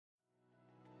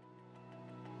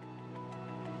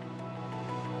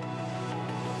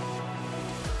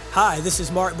Hi, this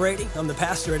is Mark Brady. I'm the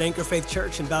pastor at Anchor Faith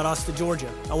Church in Valdosta,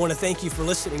 Georgia. I want to thank you for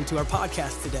listening to our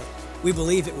podcast today. We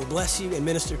believe it will bless you and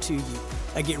minister to you.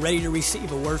 Now get ready to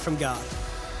receive a word from God.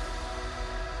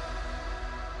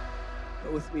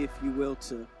 Go with me, if you will,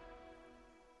 to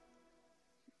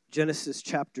Genesis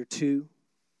chapter 2.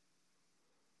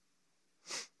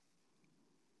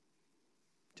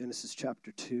 Genesis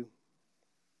chapter 2.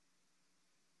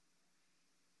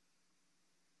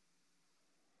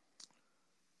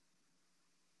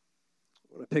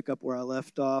 I want to pick up where I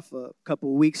left off. A couple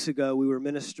of weeks ago, we were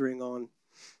ministering on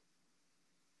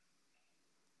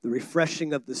the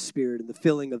refreshing of the Spirit and the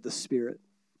filling of the Spirit.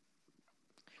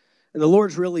 And the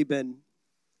Lord's really been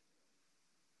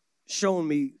showing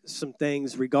me some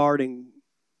things regarding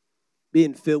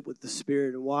being filled with the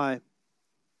Spirit and why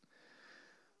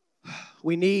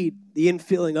we need the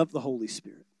infilling of the Holy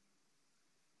Spirit.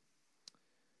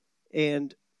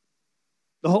 And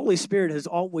the Holy Spirit has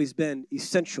always been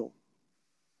essential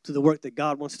to the work that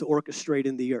God wants to orchestrate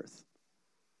in the earth.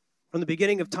 From the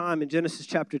beginning of time in Genesis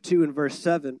chapter 2 and verse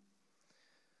 7,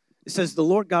 it says, the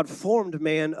Lord God formed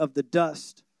man of the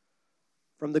dust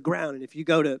from the ground. And if you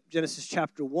go to Genesis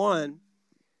chapter 1,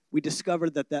 we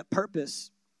discovered that that purpose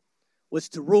was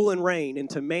to rule and reign and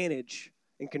to manage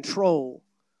and control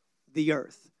the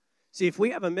earth. See, if we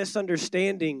have a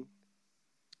misunderstanding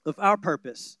of our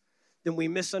purpose, then we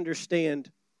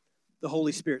misunderstand the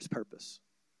Holy Spirit's purpose.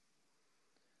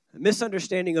 A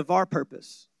misunderstanding of our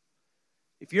purpose.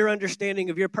 If your understanding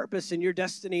of your purpose and your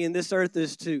destiny in this earth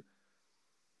is to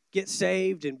get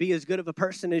saved and be as good of a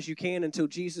person as you can until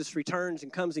Jesus returns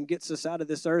and comes and gets us out of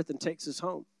this earth and takes us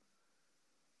home,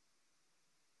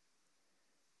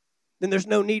 then there's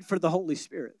no need for the Holy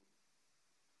Spirit.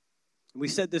 We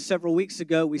said this several weeks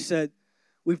ago. We said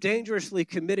we've dangerously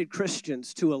committed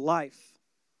Christians to a life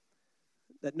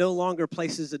that no longer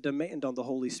places a demand on the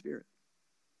Holy Spirit.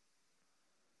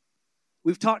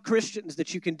 We've taught Christians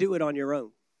that you can do it on your own.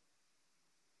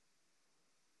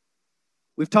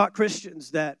 We've taught Christians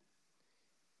that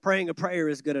praying a prayer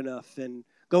is good enough and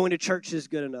going to church is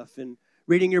good enough and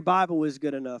reading your Bible is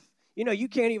good enough. You know, you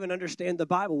can't even understand the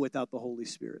Bible without the Holy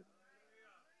Spirit.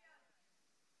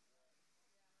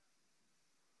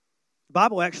 The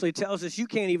Bible actually tells us you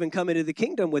can't even come into the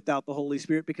kingdom without the Holy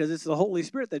Spirit because it's the Holy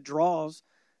Spirit that draws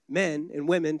men and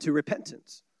women to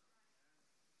repentance.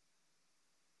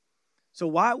 So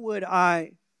why would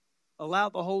I allow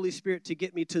the Holy Spirit to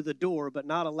get me to the door but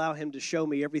not allow him to show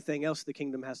me everything else the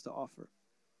kingdom has to offer?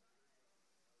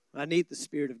 I need the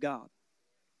Spirit of God.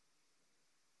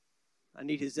 I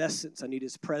need his essence. I need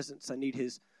his presence. I need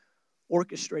his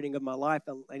orchestrating of my life.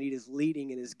 I need his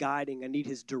leading and his guiding. I need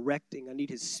his directing. I need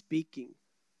his speaking.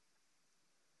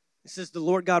 It says the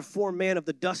Lord God formed man of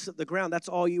the dust of the ground. That's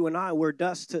all you and I. We're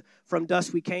dust. From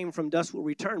dust we came, from dust we'll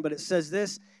return. But it says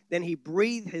this, then he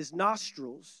breathed his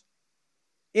nostrils,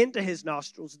 into his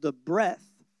nostrils, the breath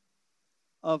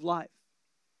of life.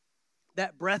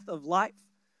 That breath of life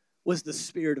was the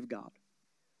Spirit of God.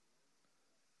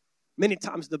 Many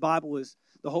times the Bible is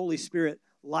the Holy Spirit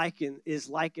is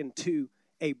likened to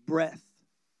a breath,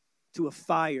 to a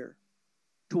fire,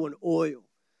 to an oil.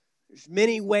 There's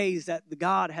many ways that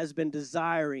God has been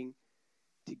desiring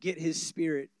to get his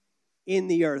Spirit in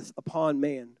the earth upon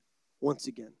man once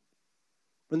again.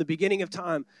 From the beginning of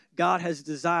time, God has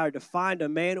desired to find a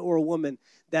man or a woman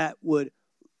that would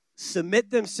submit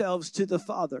themselves to the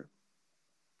Father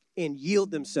and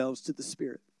yield themselves to the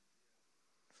Spirit.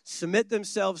 Submit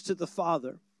themselves to the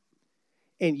Father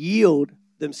and yield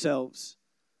themselves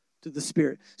to the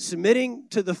Spirit. Submitting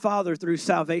to the Father through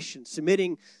salvation.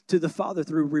 Submitting to the Father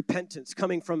through repentance.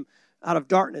 Coming from out of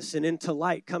darkness and into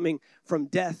light. Coming from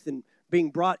death and being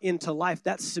brought into life.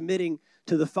 That's submitting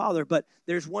to the Father. But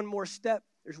there's one more step.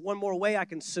 There's one more way I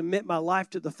can submit my life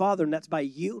to the Father, and that's by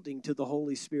yielding to the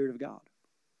Holy Spirit of God.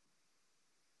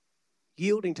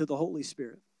 Yielding to the Holy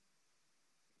Spirit.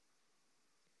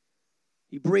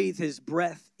 He breathed his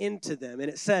breath into them, and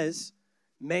it says,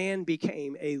 man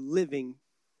became a living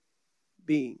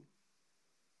being.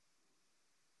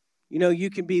 You know,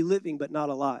 you can be living but not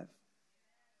alive.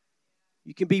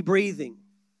 You can be breathing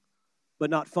but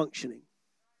not functioning.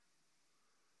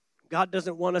 God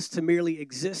doesn't want us to merely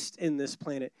exist in this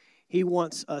planet. He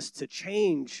wants us to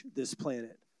change this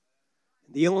planet.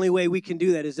 The only way we can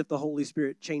do that is if the Holy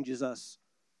Spirit changes us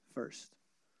first.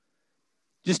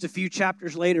 Just a few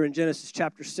chapters later in Genesis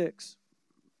chapter 6,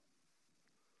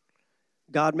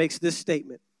 God makes this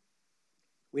statement.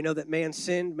 We know that man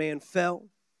sinned, man fell.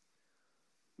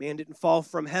 Man didn't fall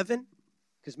from heaven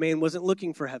because man wasn't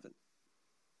looking for heaven.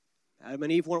 Adam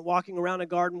and Eve weren't walking around a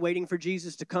garden waiting for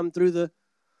Jesus to come through the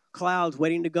clouds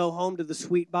waiting to go home to the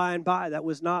sweet by and by. That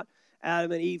was not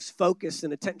Adam and Eve's focus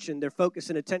and attention. Their focus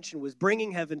and attention was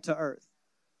bringing heaven to earth.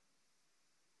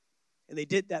 And they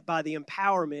did that by the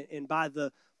empowerment and by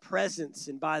the presence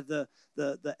and by the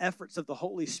efforts of the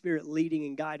Holy Spirit leading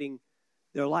and guiding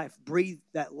their life. Breathed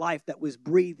that life that was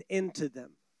breathed into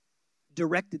them,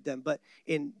 directed them. But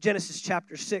in Genesis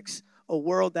chapter 6, a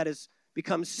world that has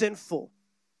become sinful.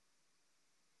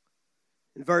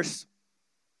 In verse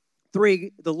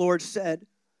 3, the Lord said,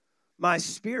 my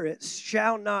spirit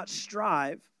shall not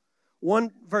strive.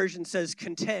 One version says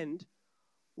contend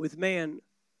with man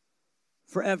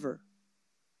forever.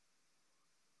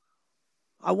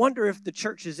 I wonder if the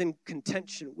church is in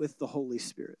contention with the Holy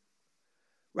Spirit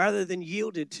rather than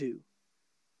yielded to.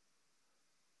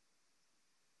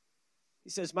 He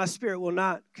says, my spirit will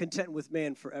not contend with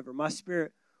man forever. My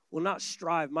spirit will not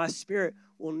strive. My spirit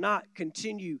will not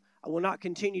continue. I will not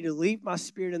continue to leave my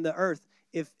spirit in the earth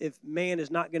if man is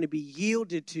not going to be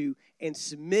yielded to and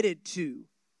submitted to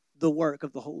the work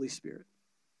of the Holy Spirit.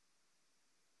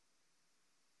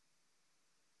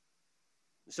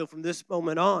 So from this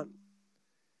moment on,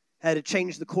 had to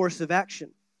change the course of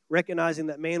action, recognizing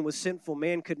that man was sinful.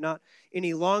 Man could not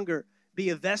any longer be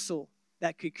a vessel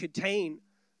that could contain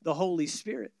the Holy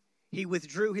Spirit. He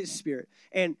withdrew his spirit.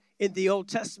 And in the Old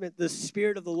Testament, the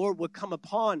Spirit of the Lord would come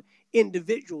upon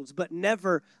individuals, but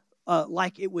never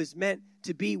like it was meant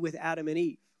to be with Adam and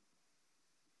Eve.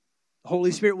 The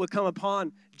Holy Spirit would come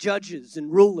upon judges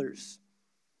and rulers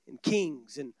and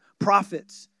kings and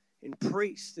prophets and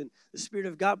priests, and the Spirit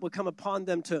of God would come upon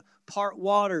them to part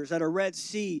waters at a Red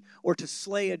Sea, or to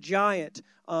slay a giant,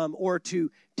 or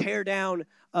to tear down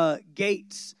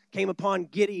gates. Came upon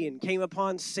Gideon, came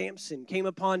upon Samson, came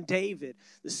upon David.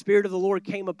 The Spirit of the Lord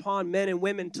came upon men and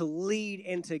women to lead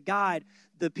and to guide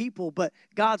the people. But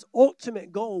God's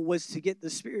ultimate goal was to get the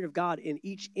Spirit of God in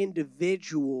each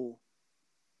individual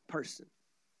person.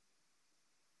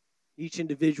 Each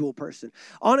individual person.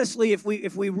 Honestly, if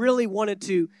we really wanted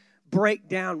to break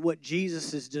down what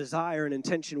Jesus' desire and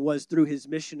intention was through his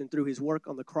mission and through his work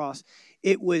on the cross,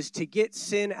 it was to get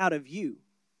sin out of you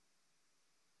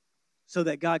so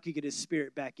that God could get his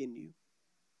Spirit back in you.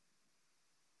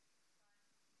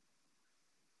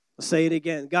 I'll say it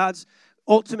again. God's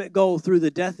ultimate goal through the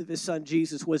death of his son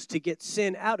Jesus was to get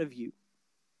sin out of you.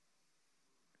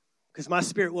 Because my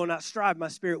spirit will not strive, my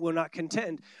spirit will not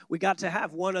contend. We got to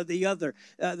have one or the other.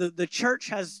 The church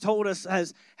has told us,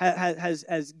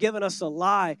 has given us a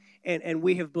lie, and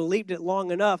we have believed it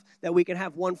long enough that we can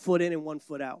have 1 foot in and 1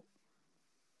 foot out.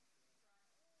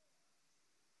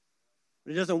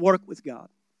 But it doesn't work with God.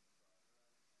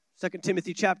 2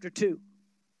 Timothy chapter 2.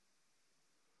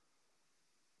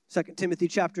 2 Timothy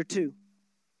chapter 2.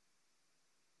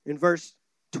 In verse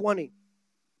 20.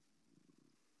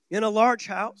 In a large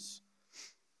house,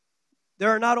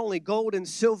 there are not only gold and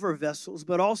silver vessels,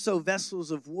 but also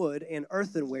vessels of wood and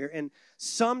earthenware, and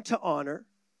some to honor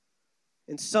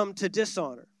and some to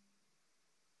dishonor.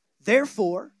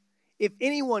 Therefore, if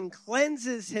anyone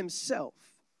cleanses himself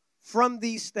from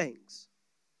these things,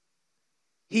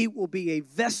 he will be a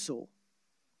vessel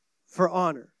for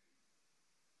honor.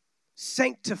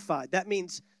 Sanctified, that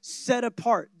means set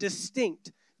apart,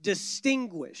 distinct,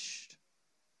 distinguished.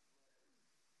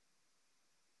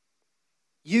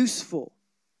 Useful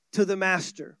to the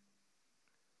master,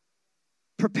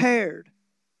 prepared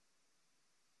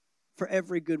for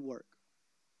every good work,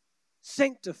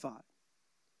 sanctified.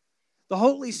 The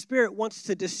Holy Spirit wants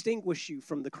to distinguish you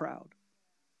from the crowd.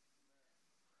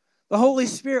 The Holy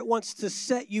Spirit wants to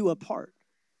set you apart.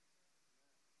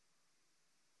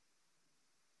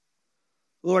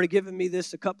 The Lord had given me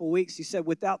this a couple weeks. He said,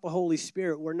 without the Holy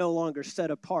Spirit, we're no longer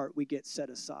set apart, we get set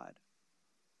aside.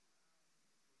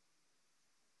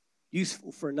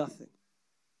 Useful for nothing.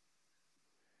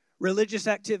 Religious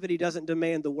activity doesn't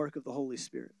demand the work of the Holy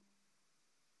Spirit.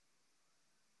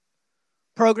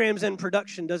 Programs and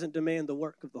production doesn't demand the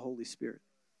work of the Holy Spirit.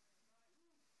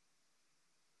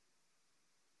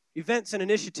 Events and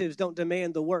initiatives don't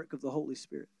demand the work of the Holy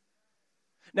Spirit.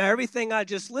 Now, everything I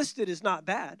just listed is not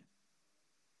bad,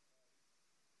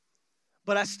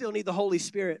 but I still need the Holy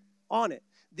Spirit on it.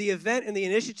 The event and the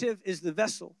initiative is the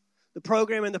vessel. The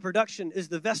program and the production is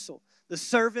the vessel. The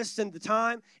service and the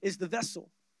time is the vessel.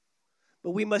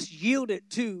 But we must yield it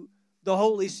to the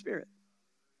Holy Spirit.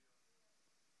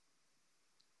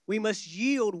 We must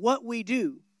yield what we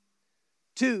do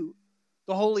to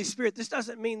the Holy Spirit. This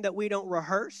doesn't mean that we don't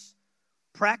rehearse,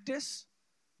 practice,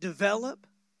 develop,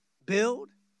 build,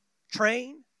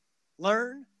 train,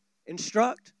 learn,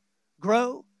 instruct,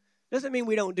 grow. Doesn't mean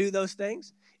we don't do those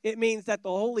things. it means that the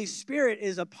Holy Spirit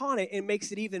is upon it and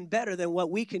makes it even better than what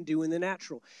we can do in the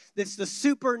natural. It's the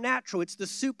supernatural. It's the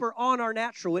super on our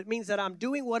natural. It means that I'm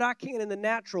doing what I can in the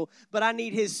natural, but I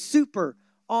need his super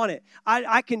on it.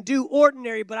 I can do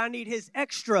ordinary, but I need his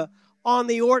extra on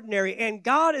the ordinary. And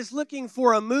God is looking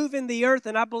for a move in the earth,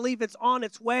 and I believe it's on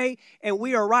its way, and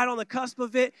we are right on the cusp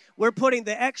of it. We're putting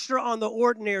the extra on the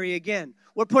ordinary again.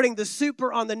 We're putting the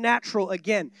super on the natural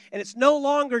again. And it's no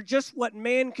longer just what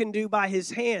man can do by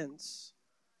his hands,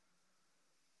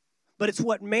 but it's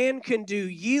what man can do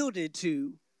yielded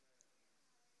to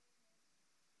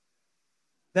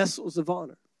vessels of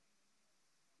honor.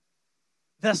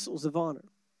 Vessels of honor.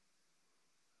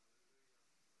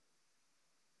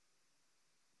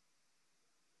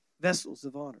 Vessels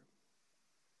of honor.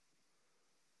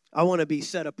 I want to be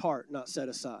set apart, not set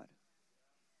aside.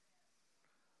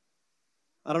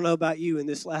 I don't know about you in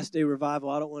this last day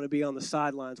revival. I don't want to be on the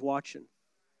sidelines watching,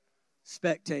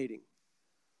 spectating.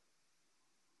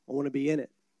 I want to be in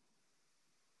it,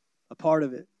 a part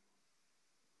of it,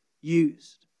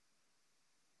 used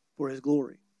for his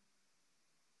glory.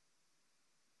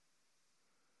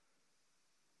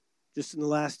 Just in the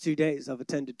last 2 days, I've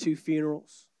attended 2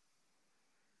 funerals,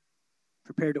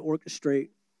 prepared to orchestrate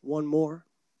one more.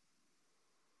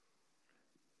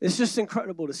 It's just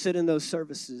incredible to sit in those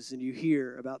services and you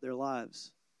hear about their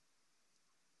lives.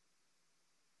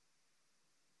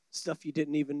 Stuff you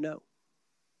didn't even know.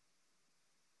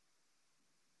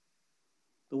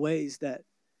 The ways that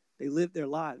they lived their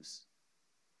lives.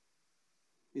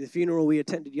 The funeral we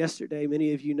attended yesterday,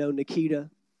 many of you know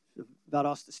Nikita, a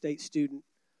Valdosta State student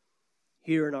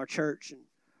here in our church, and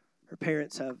her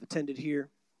parents have attended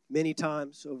here many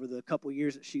times over the couple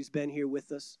years that she's been here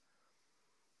with us.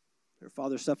 Her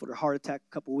father suffered a heart attack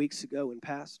a couple weeks ago and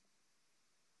passed.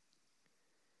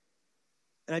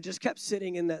 And I just kept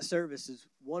sitting in that service as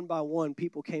one by one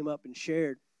people came up and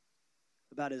shared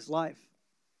about his life.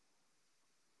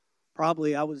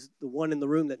 Probably I was the one in the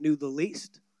room that knew the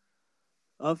least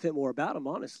of him or about him,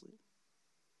 honestly.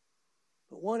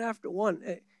 But one after one,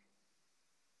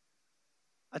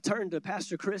 I turned to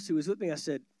Pastor Chris, who was with me. I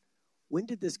said, when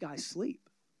did this guy sleep?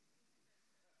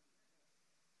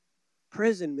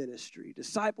 Prison ministry,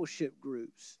 discipleship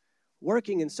groups,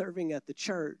 working and serving at the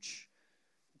church,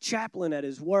 chaplain at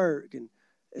his work. And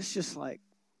it's just like,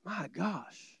 my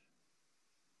gosh.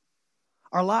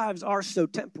 Our lives are so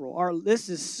temporal. This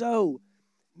is so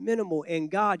minimal.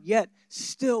 And God yet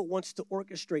still wants to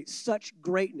orchestrate such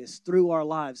greatness through our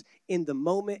lives in the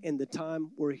moment and the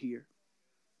time we're here.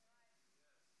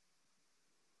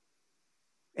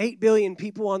 8 billion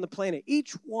people on the planet,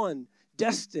 each one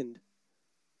destined,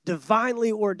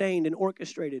 divinely ordained and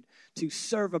orchestrated to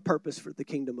serve a purpose for the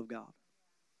kingdom of God.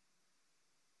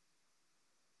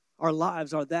 Our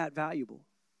lives are that valuable.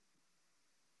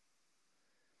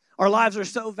 Our lives are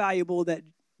so valuable that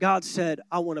God said,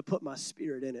 I want to put my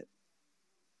spirit in it.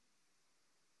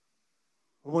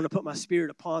 I want to put my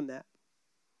spirit upon that.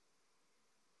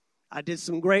 I did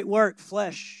some great work,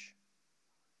 flesh,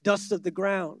 dust of the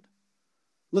ground.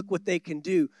 Look what they can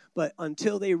do. But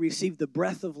until they receive the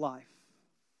breath of life,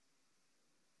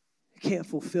 they can't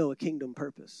fulfill a kingdom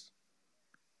purpose.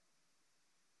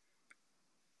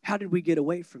 How did we get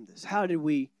away from this? How did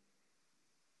we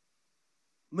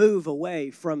move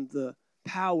away from the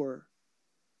power,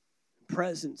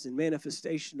 presence, and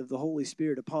manifestation of the Holy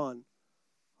Spirit upon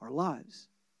our lives?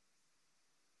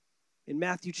 In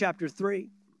Matthew chapter 3,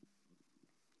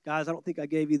 guys, I don't think I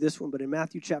gave you this one, but in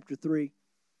Matthew chapter 3,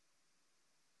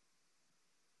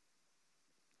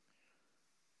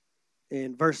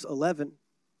 in verse 11,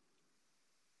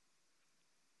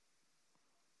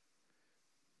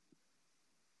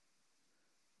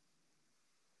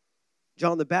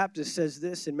 John the Baptist says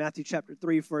this in Matthew chapter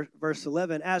 3, verse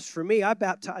 11, as for me, I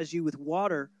baptize you with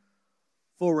water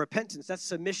for repentance. That's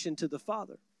submission to the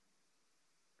Father.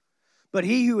 But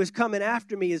he who is coming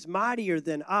after me is mightier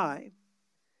than I,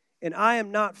 and I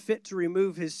am not fit to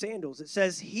remove his sandals. It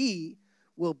says he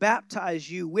will baptize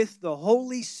you with the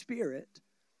Holy Spirit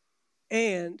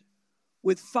and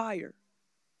with fire.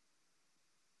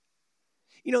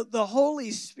 You know, the Holy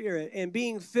Spirit and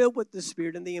being filled with the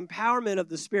Spirit and the empowerment of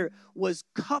the Spirit was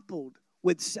coupled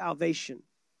with salvation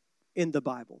in the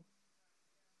Bible.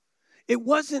 It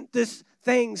wasn't this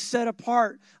thing set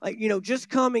apart, like, just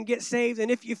come and get saved,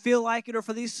 and if you feel like it, or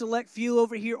for these select few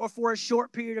over here, or for a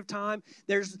short period of time,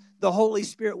 there's the Holy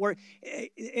Spirit work.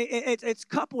 It's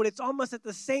coupled. It's almost at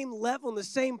the same level and the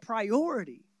same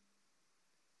priority.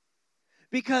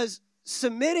 Because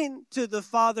submitting to the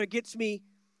Father gets me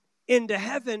into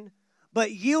heaven,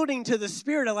 but yielding to the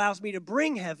Spirit allows me to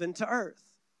bring heaven to earth.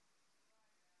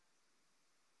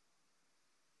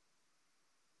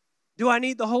 Do I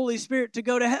need the Holy Spirit to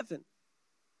go to heaven?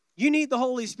 You need the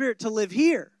Holy Spirit to live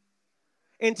here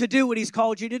and to do what He's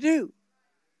called you to do.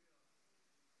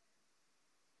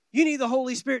 You need the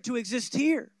Holy Spirit to exist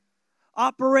here,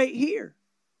 operate here.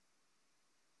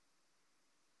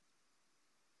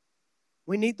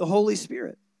 We need the Holy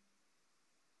Spirit.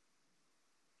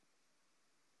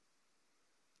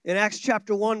 In Acts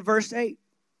chapter 1, verse 8.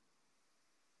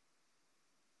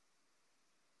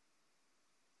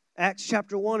 Acts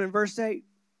chapter 1 and verse 8.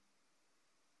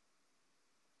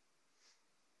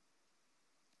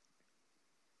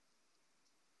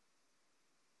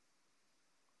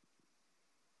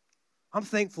 I'm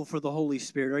thankful for the Holy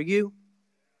Spirit. Are you?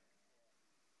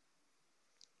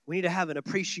 We need to have an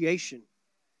appreciation.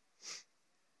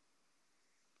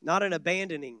 Not an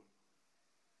abandoning,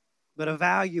 but a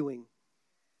valuing.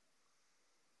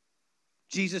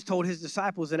 Jesus told His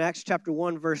disciples in Acts chapter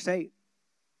 1, verse 8,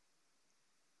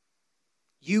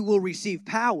 you will receive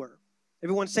power.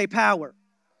 Everyone say power.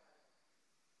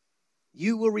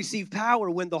 You will receive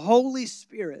power when the Holy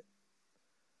Spirit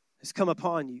has come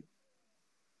upon you.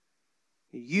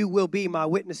 You will be my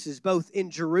witnesses both in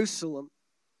Jerusalem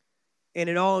and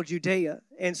in all Judea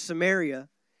and Samaria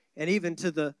and even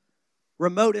to the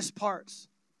remotest parts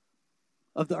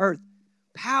of the earth.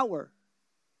 Power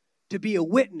to be a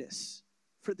witness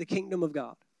for the kingdom of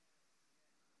God.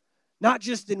 Not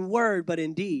just in word, but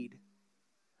in deed.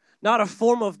 Not a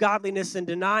form of godliness in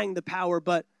denying the power,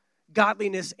 but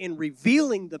godliness in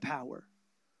revealing the power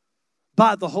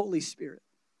by the Holy Spirit.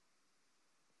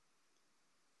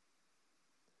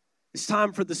 It's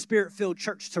time for the Spirit-filled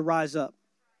church to rise up.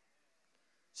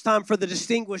 It's time for the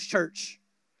distinguished church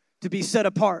to be set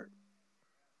apart.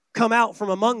 Come out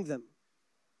from among them.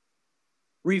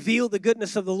 Reveal the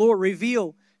goodness of the Lord.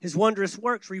 Reveal His wondrous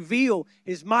works. Reveal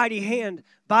His mighty hand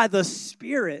by the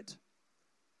Spirit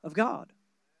of God.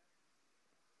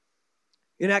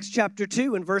 In Acts chapter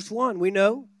 2 and verse 1, we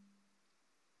know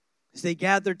as they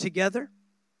gathered together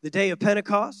the day of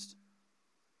Pentecost.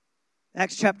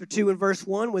 Acts chapter 2 and verse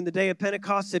 1, when the day of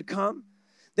Pentecost had come,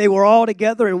 they were all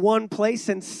together in one place,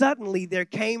 and suddenly there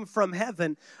came from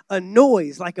heaven a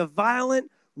noise like a violent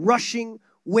rushing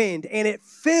wind, and it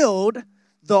filled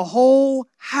the whole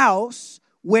house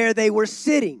where they were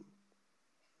sitting.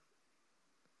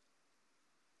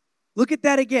 Look at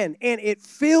that again. And it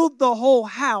filled the whole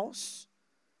house.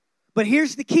 But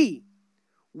here's the key.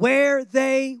 Where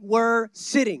they were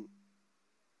sitting.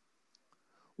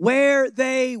 Where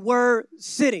they were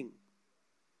sitting.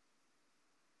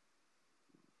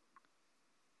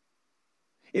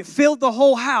 It filled the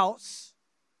whole house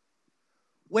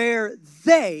where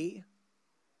they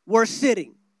were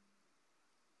sitting.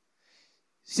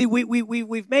 See,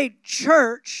 we've made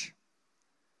church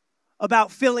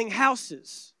about filling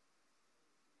houses.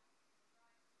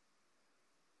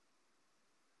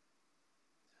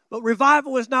 But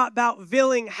revival is not about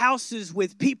filling houses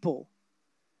with people.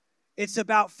 It's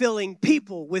about filling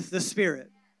people with the Spirit.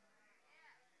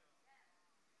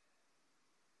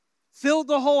 Filled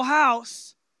the whole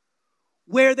house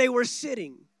where they were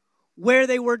sitting, where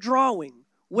they were drawing,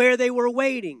 where they were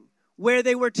waiting, where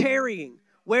they were tarrying,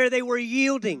 where they were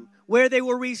yielding, where they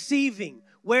were receiving,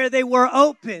 where they were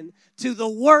open to the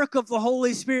work of the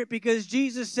Holy Spirit, because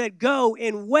Jesus said, go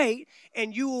and wait,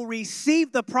 and you will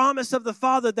receive the promise of the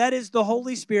Father, that is the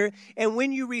Holy Spirit. And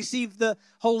when you receive the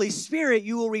Holy Spirit,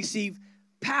 you will receive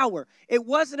power. It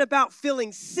wasn't about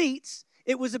filling seats,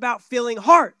 it was about filling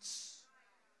hearts.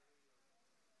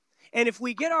 And if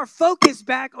we get our focus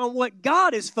back on what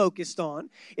God is focused on,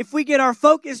 if we get our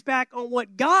focus back on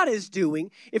what God is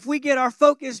doing, if we get our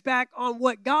focus back on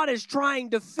what God is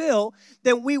trying to fill,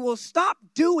 then we will stop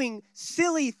doing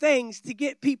silly things to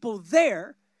get people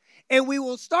there, and we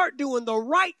will start doing the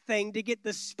right thing to get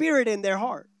the Spirit in their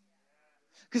heart.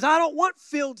 Because I don't want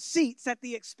filled seats at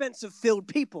the expense of filled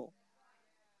people.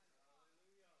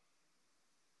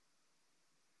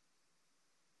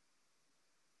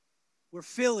 We're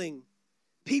filling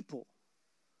people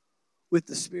with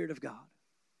the Spirit of God.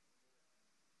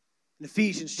 In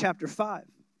Ephesians chapter 5.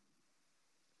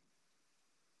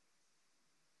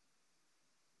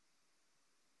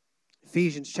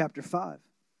 Ephesians chapter 5.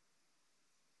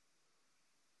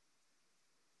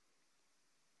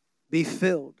 Be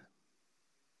filled.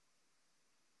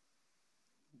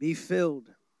 Be filled.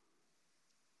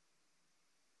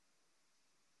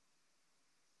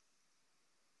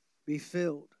 Be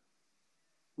filled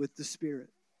with the Spirit.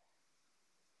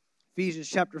 Ephesians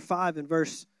chapter 5 and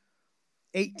verse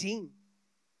 18.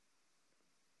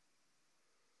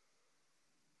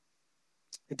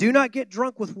 And do not get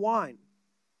drunk with wine,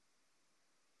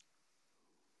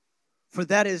 for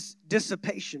that is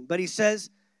dissipation. But he says,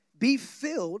 be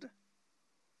filled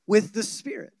with the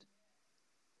Spirit.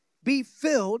 Be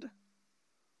filled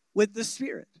with the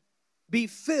Spirit. Be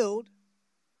filled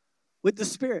with the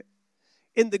Spirit.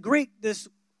 In the Greek, this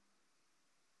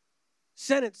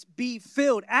sentence, be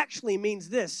filled, actually means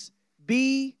this: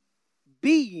 be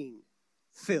being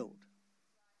filled.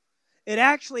 It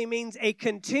actually means a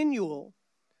continual,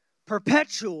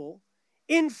 perpetual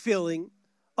infilling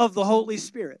of the Holy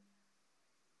Spirit.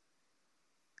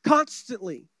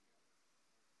 Constantly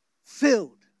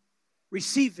filled,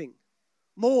 receiving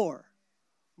more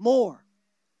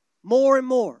and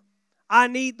more. I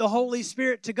need the Holy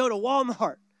Spirit to go to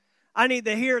Walmart. I need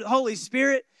to hear the Holy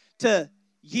Spirit to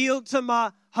yield to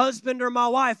my husband or my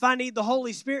wife. I need the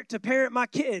Holy Spirit to parent my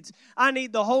kids. I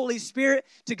need the Holy Spirit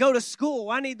to go to school.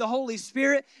 I need the Holy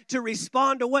Spirit to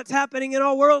respond to what's happening in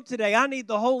our world today. I need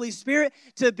the Holy Spirit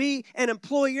to be an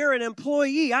employer, an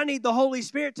employee. I need the Holy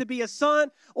Spirit to be a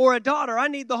son or a daughter. I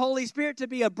need the Holy Spirit to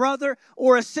be a brother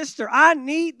or a sister. I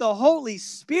need the Holy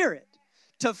Spirit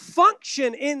to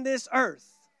function in this earth.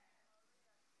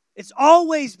 It's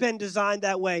always been designed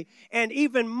that way, and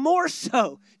even more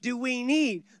so do we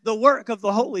need the work of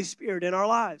the Holy Spirit in our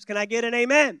lives. Can I get an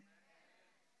amen?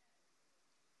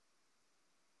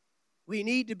 We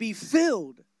need to be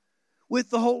filled with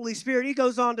the Holy Spirit. He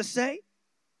goes on to say,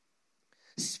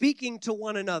 speaking to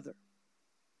one another,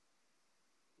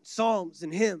 psalms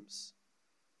and hymns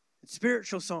and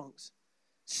spiritual songs,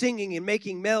 singing and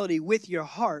making melody with your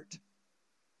heart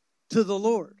to the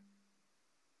Lord.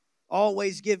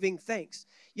 Always giving thanks.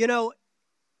 You know,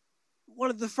 one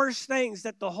of the first things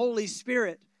that the Holy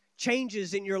Spirit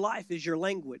changes in your life is your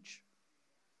language,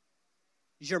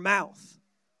 is your mouth,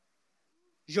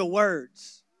 is your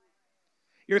words,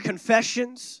 your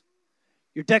confessions,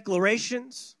 your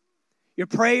declarations, your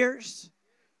prayers,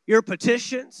 your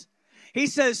petitions. He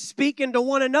says, speaking to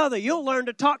one another. You'll learn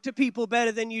to talk to people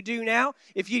better than you do now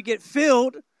if you get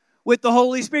filled with the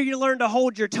Holy Spirit. You learn to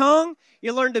hold your tongue.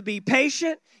 You learn to be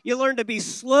patient. You learn to be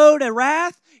slow to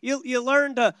wrath. You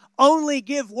learn to only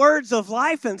give words of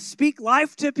life and speak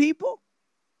life to people.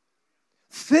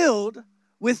 Filled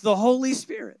with the Holy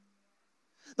Spirit.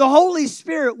 The Holy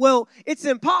Spirit, well, it's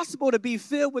impossible to be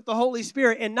filled with the Holy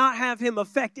Spirit and not have Him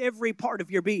affect every part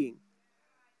of your being.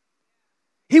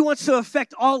 He wants to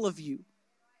affect all of you.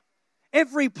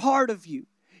 Every part of you.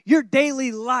 Your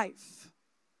daily life.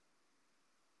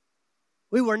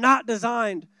 We were not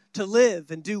designed to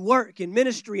live and do work in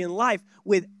ministry and life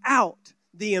without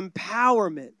the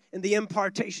empowerment and the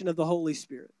impartation of the Holy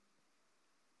Spirit.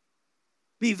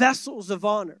 Be vessels of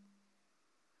honor,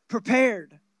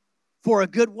 prepared for a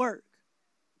good work,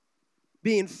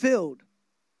 being filled.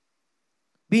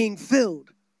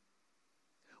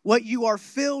 What you are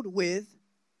filled with,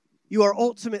 you are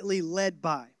ultimately led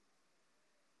by.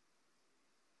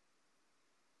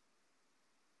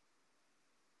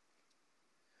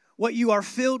 What you are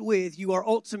filled with, you are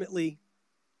ultimately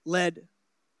led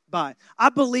by. I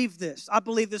believe this. I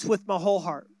believe this with my whole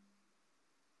heart.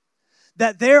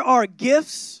 That there are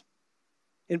gifts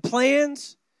and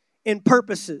plans and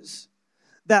purposes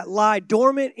that lie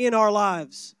dormant in our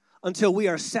lives until we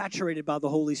are saturated by the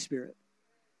Holy Spirit.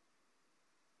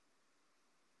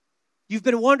 You've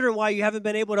been wondering why you haven't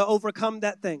been able to overcome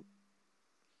that thing.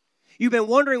 You've been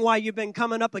wondering why you've been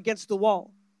coming up against the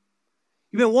wall.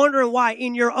 You've been wondering why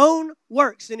in your own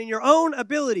works and in your own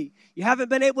ability, you haven't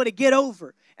been able to get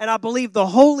over. And I believe the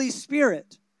Holy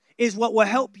Spirit is what will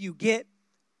help you get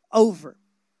over.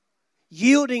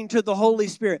 Yielding to the Holy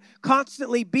Spirit,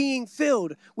 constantly being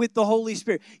filled with the Holy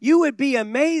Spirit. You would be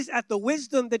amazed at the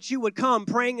wisdom that you would come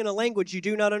praying in a language you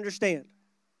do not understand.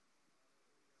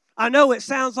 I know it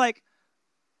sounds like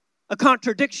a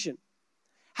contradiction.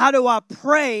 How do I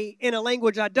pray in a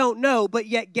language I don't know, but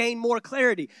yet gain more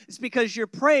clarity? It's because you're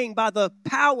praying by the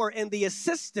power and the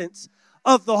assistance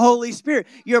of the Holy Spirit.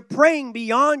 You're praying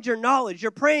beyond your knowledge.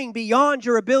 You're praying beyond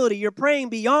your ability. You're praying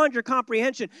beyond your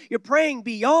comprehension. You're praying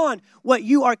beyond what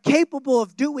you are capable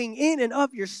of doing in and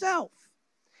of yourself.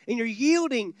 And you're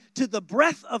yielding to the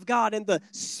breath of God and the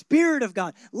Spirit of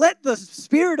God. Let the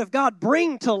Spirit of God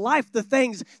bring to life the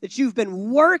things that you've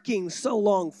been working so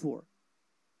long for,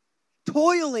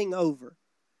 toiling over.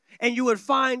 And you would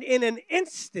find in an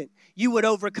instant you would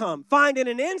overcome. Find in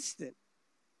an instant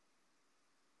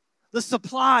the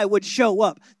supply would show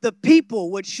up. The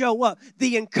people would show up.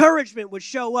 The encouragement would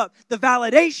show up. The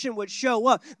validation would show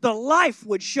up. The life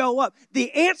would show up.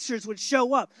 The answers would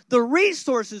show up. The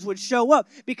resources would show up.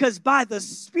 Because by the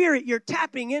Spirit, you're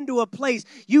tapping into a place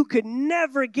you could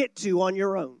never get to on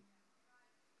your own.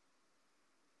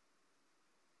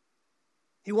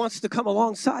 He wants to come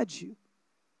alongside you.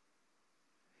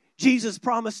 Jesus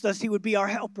promised us He would be our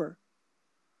helper,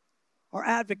 our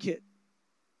advocate,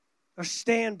 our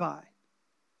standby.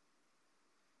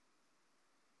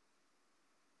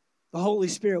 The Holy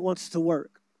Spirit wants to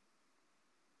work.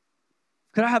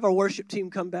 Could I have our worship team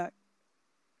come back?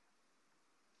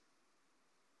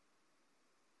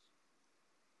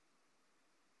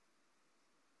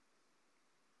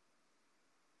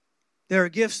 There are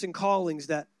gifts and callings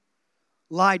that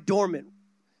lie dormant.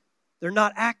 They're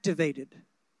not activated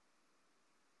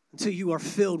until you are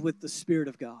filled with the Spirit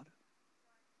of God.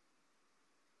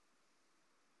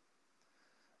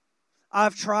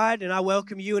 I've tried, and I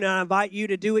welcome you, and I invite you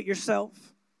to do it yourself.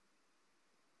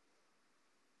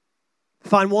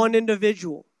 Find one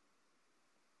individual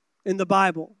in the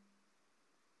Bible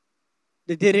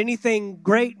that did anything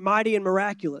great, mighty, and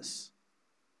miraculous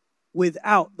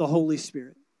without the Holy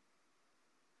Spirit.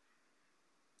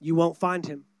 You won't find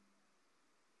him.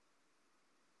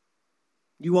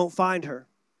 You won't find her.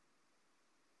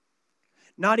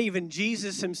 Not even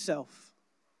Jesus himself.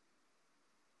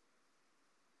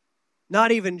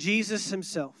 Not even Jesus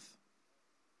himself.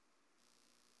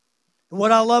 And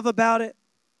what I love about it,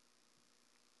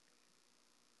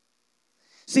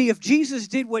 see, if Jesus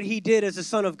did what he did as the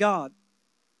Son of God,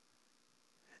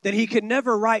 then he could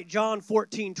never write John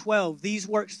 14:12, these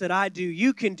works that I do,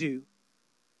 you can do,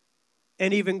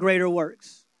 and even greater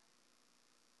works.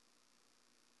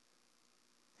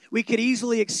 We could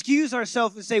easily excuse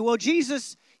ourselves and say, well,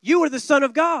 Jesus, you are the Son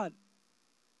of God.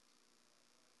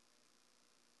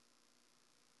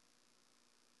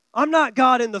 I'm not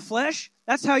God in the flesh.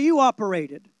 That's how you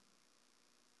operated.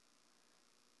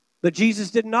 But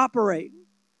Jesus didn't operate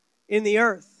in the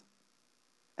earth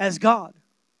as God.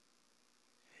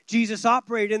 Jesus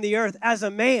operated in the earth as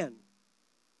a man,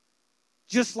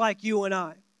 just like you and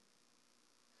I.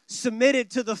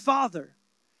 Submitted to the Father,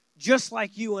 just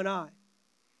like you and I.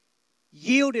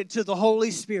 Yielded to the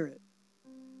Holy Spirit,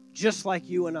 just like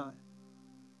you and I.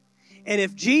 And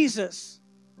if Jesus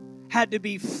had to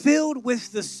be filled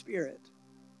with the Spirit,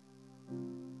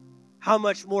 how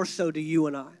much more so do you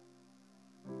and I?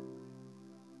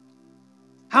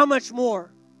 How much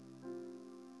more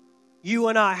you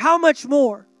and I? How much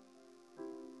more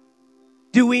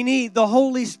do we need the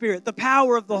Holy Spirit, the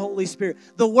power of the Holy Spirit,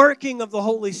 the working of the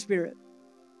Holy Spirit?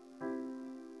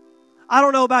 I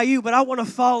don't know about you, but I want to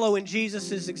follow in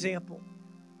Jesus' example.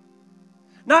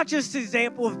 Not just his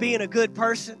example of being a good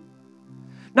person.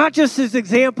 Not just his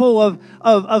example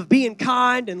of being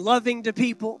kind and loving to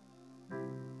people.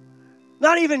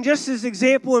 Not even just his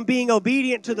example in being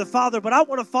obedient to the Father, but I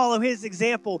want to follow his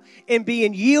example in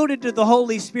being yielded to the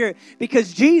Holy Spirit,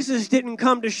 because Jesus didn't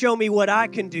come to show me what I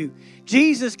can do.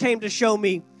 Jesus didn't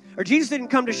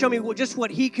come to show me just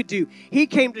what he could do. He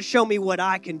came to show me what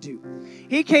I can do.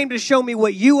 He came to show me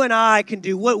what you and I can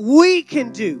do, what we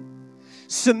can do,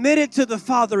 submitted to the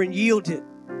Father and yielded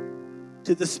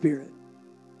to the Spirit.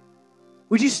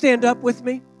 Would you stand up with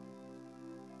me?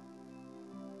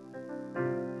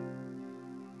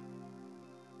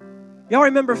 Y'all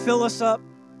remember Fill Us Up?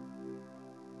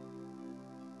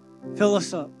 Fill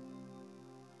us up.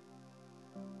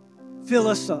 Fill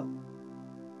us up.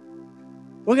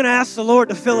 We're going to ask the Lord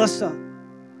to fill us up.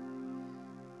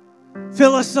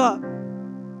 Fill us up.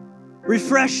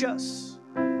 Refresh us.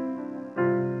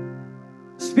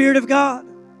 Spirit of God.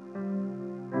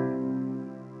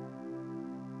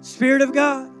 Spirit of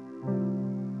God.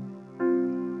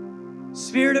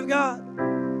 Spirit of God.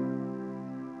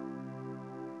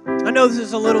 I know this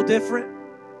is a little different.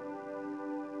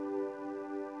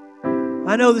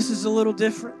 I know this is a little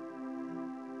different.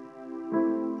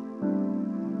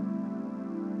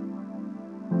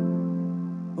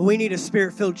 But we need a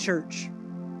Spirit-filled church.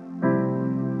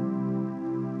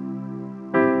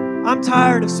 I'm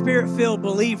tired of Spirit-filled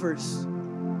believers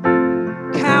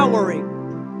cowering.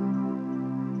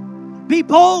 Be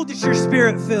bold that you're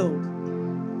Spirit-filled.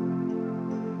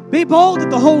 Be bold that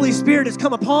the Holy Spirit has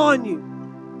come upon you.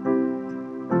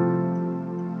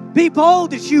 Be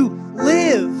bold that you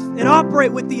live and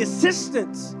operate with the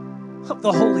assistance of the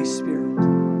Holy Spirit.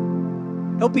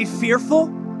 Don't be fearful.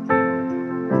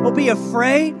 Don't be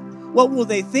afraid. What will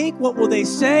they think? What will they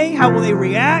say? How will they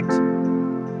react?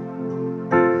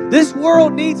 This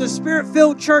world needs a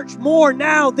Spirit-filled church more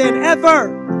now than ever.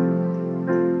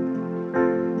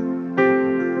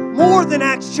 More than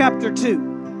Acts chapter 2.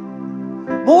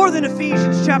 More than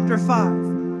Ephesians chapter 5.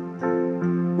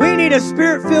 We need a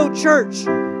Spirit-filled church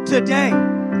today.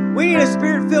 We need a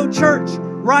Spirit-filled church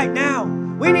right now.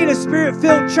 We need a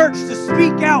Spirit-filled church to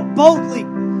speak out boldly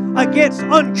against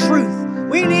untruth.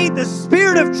 We need the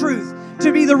Spirit of truth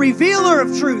to be the revealer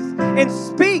of truth and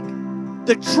speak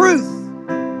the truth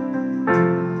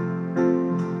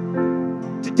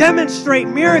demonstrate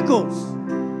miracles,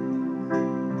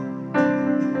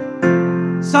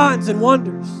 signs and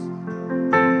wonders.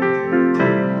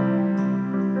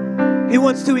 He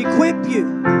wants to equip you.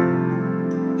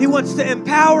 He wants to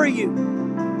empower you.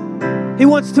 He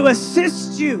wants to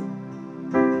assist you.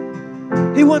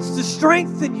 He wants to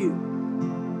strengthen you.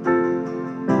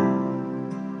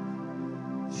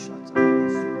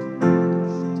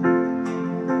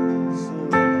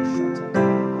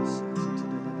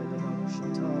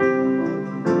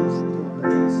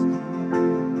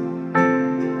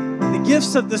 The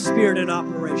gifts of the Spirit in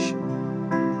operation.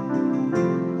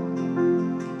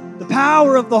 The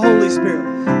power of the Holy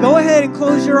Spirit. Go ahead and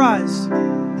close your eyes.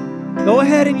 Go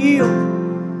ahead and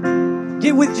yield.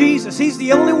 Get with Jesus. He's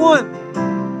the only one.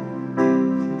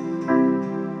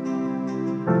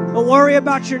 Don't worry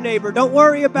about your neighbor. Don't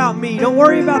worry about me. Don't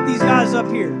worry about these guys up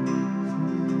here.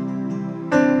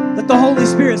 Let the Holy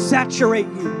Spirit saturate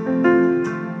you.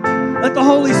 Let the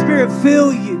Holy Spirit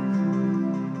fill you.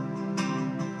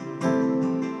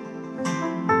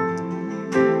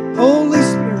 Holy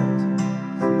Spirit,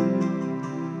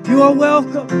 you are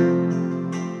welcome.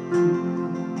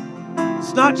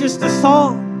 It's not just a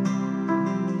song.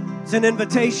 It's an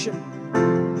invitation.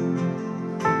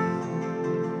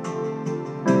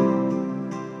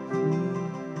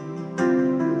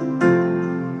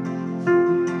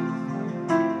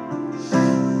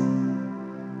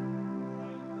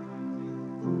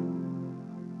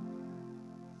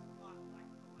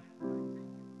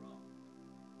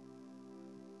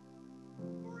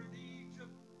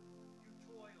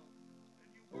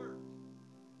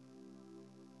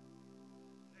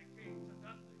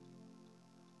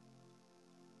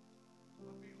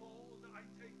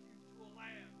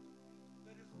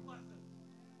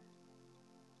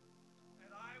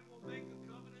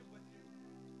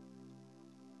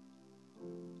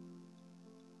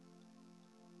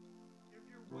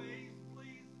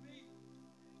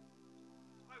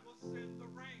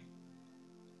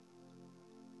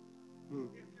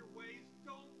 If your ways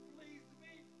don't please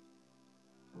me,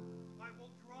 I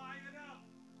will dry it up.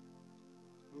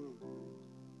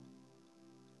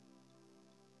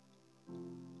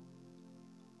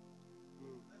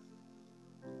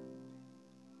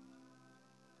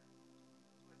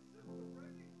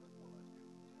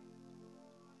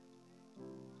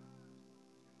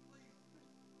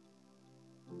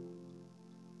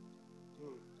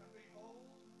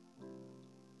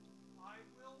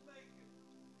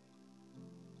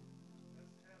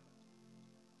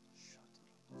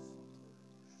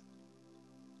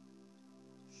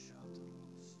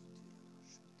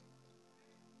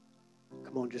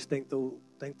 Come on, just thank the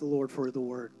Lord for the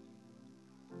word.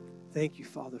 Thank you,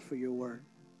 Father, for your word.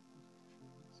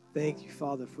 Thank you,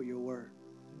 Father, for your word.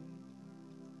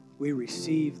 We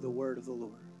receive the word of the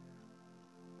Lord.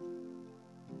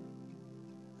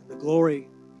 And the glory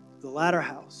of the latter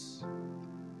house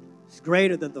is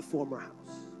greater than the former house.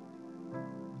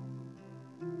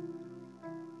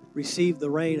 Receive the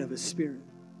rain of His Spirit.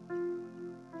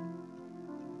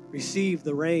 Receive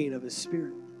the rain of His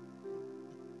Spirit.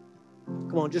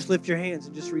 Come on, just lift your hands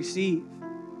and just receive.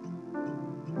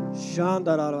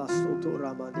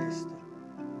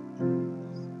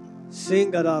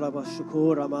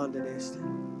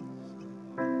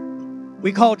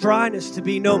 We call dryness to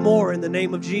be no more in the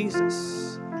name of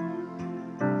Jesus.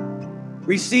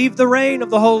 Receive the rain of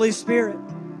the Holy Spirit.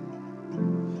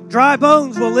 Dry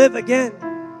bones will live again.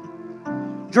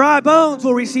 Dry bones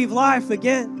will receive life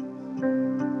again.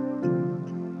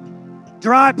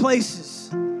 Dry places.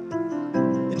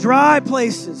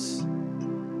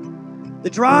 The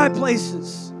dry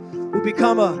places will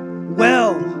become a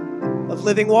well of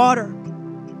living water.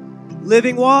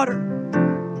 Living water.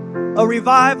 A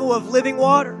revival of living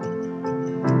water.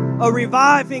 A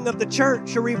reviving of the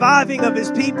church. A reviving of His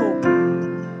people.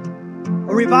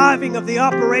 A reviving of the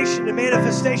operation and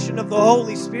manifestation of the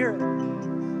Holy Spirit.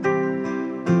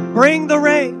 Bring the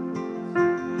rain.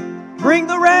 Bring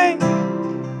the rain.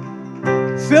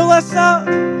 Fill us up.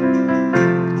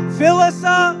 Fill us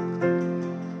up.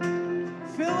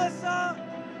 Fill us up.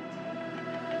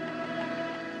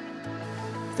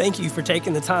 Thank you for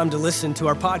taking the time to listen to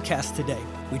our podcast today.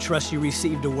 We trust you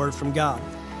received a word from God.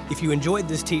 If you enjoyed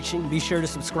this teaching, be sure to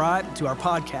subscribe to our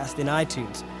podcast in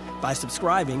iTunes. By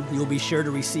subscribing, you'll be sure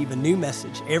to receive a new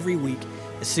message every week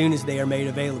as soon as they are made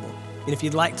available. And if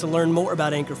you'd like to learn more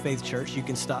about Anchor Faith Church, you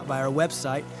can stop by our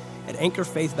website at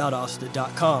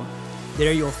anchorfaithvaldosta.com.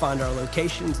 There you'll find our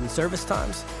locations and service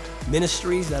times,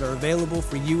 ministries that are available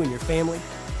for you and your family.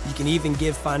 You can even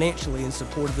give financially in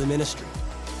support of the ministry.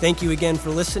 Thank you again for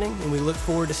listening, and we look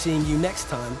forward to seeing you next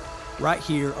time right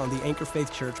here on the Anchor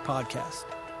Faith Church podcast.